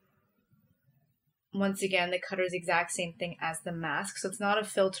once again, the cutter is the exact same thing as the mask, so it's not a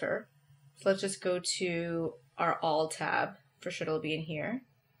filter. So let's just go to our All tab. For sure it'll be in here.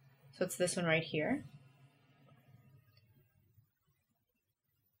 So it's this one right here.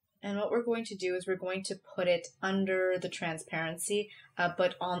 And what we're going to do is we're going to put it under the transparency,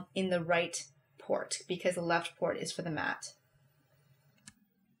 but in the right port, because the left port is for the matte.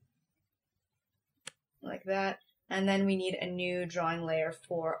 Like that. And then we need a new drawing layer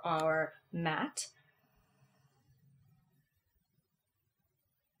for our matte.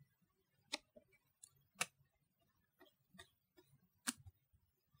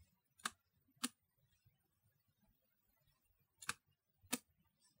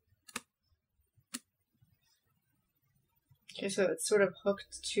 Okay, so it's sort of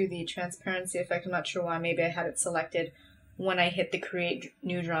hooked to the transparency effect. I'm not sure why. Maybe I had it selected when I hit the Create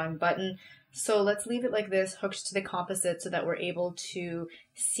New Drawing button. So let's leave it like this, hooked to the composite, so that we're able to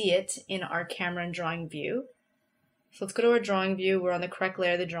see it in our camera and drawing view. So let's go to our drawing view. We're on the correct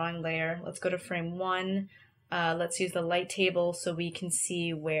layer, the drawing layer. Let's go to frame 1. Let's use the light table so we can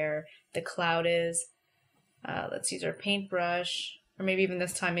see where the cloud is. Let's use our paintbrush, or maybe even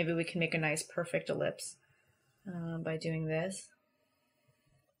this time, maybe we can make a nice perfect ellipse. By doing this,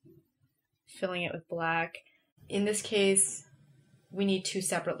 filling it with black. In this case, we need 2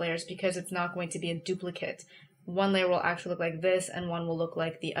 separate layers because it's not going to be a duplicate. One layer will actually look like this and one will look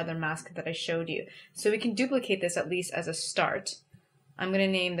like the other mask that I showed you. So we can duplicate this at least as a start. I'm going to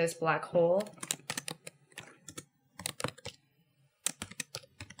name this black hole.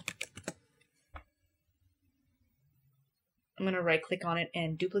 I'm going to right click on it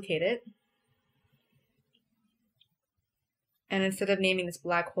and duplicate it. And instead of naming this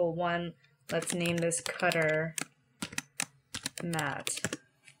black hole 1, let's name this cutter matte.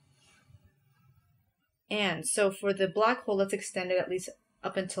 And so for the black hole, let's extend it at least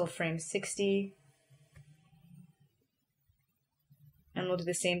up until frame 60. And we'll do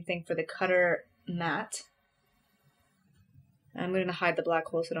the same thing for the cutter matte. I'm going to hide the black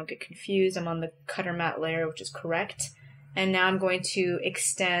hole so I don't get confused. I'm on the cutter matte layer, which is correct. And now I'm going to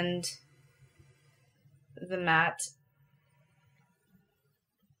extend the matte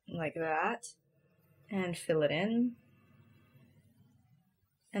like that and fill it in.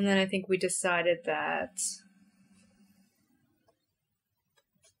 And then I think we decided that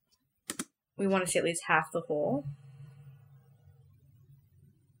we want to see at least half the hole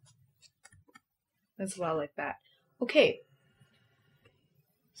as well, like that. Okay,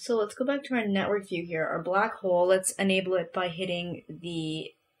 so let's go back to our network view here. Our black hole, let's enable it by hitting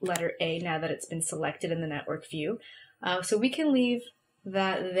the letter A now that it's been selected in the network view. So we can leave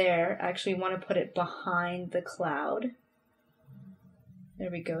that there. Actually, want to put it behind the cloud. There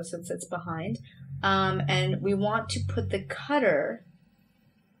we go, so it sits behind. And we want to put the cutter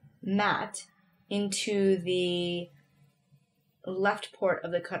matte into the left port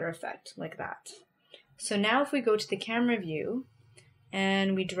of the cutter effect, like that. So now if we go to the camera view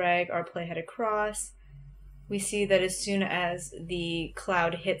and we drag our playhead across, we see that as soon as the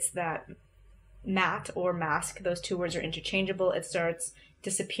cloud hits that matte or mask, those 2 words are interchangeable, it starts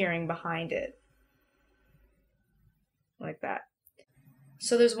disappearing behind it. Like that.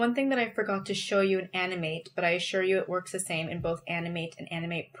 So there's one thing that I forgot to show you in Animate, but I assure you it works the same in both Animate and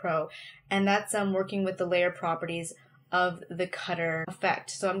Animate Pro, and that's working with the layer properties of the cutter effect.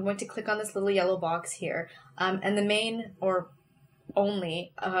 So I'm going to click on this little yellow box here, and the main or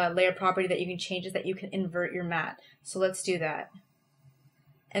only layer property that you can change is that you can invert your matte. So let's do that.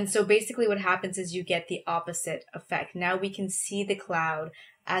 And so basically what happens is you get the opposite effect. Now we can see the cloud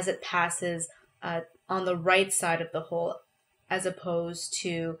as it passes on the right side of the hole, as opposed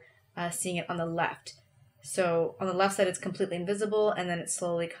to seeing it on the left. So on the left side it's completely invisible and then it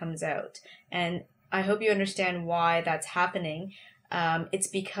slowly comes out. And I hope you understand why that's happening. It's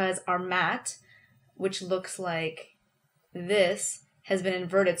because our matte, which looks like this, has been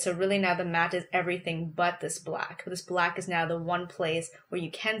inverted. So really now the matte is everything but this black. This black is now the one place where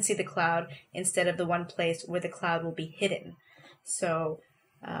you can see the cloud instead of the one place where the cloud will be hidden. So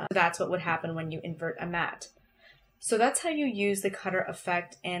that's what would happen when you invert a matte. So that's how you use the cutter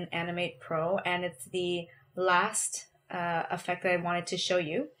effect in Animate Pro, and it's the last effect that I wanted to show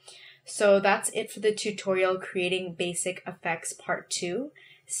you. So that's it for the tutorial Creating Basic Effects Part 2.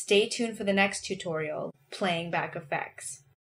 Stay tuned for the next tutorial, Playing Back Effects.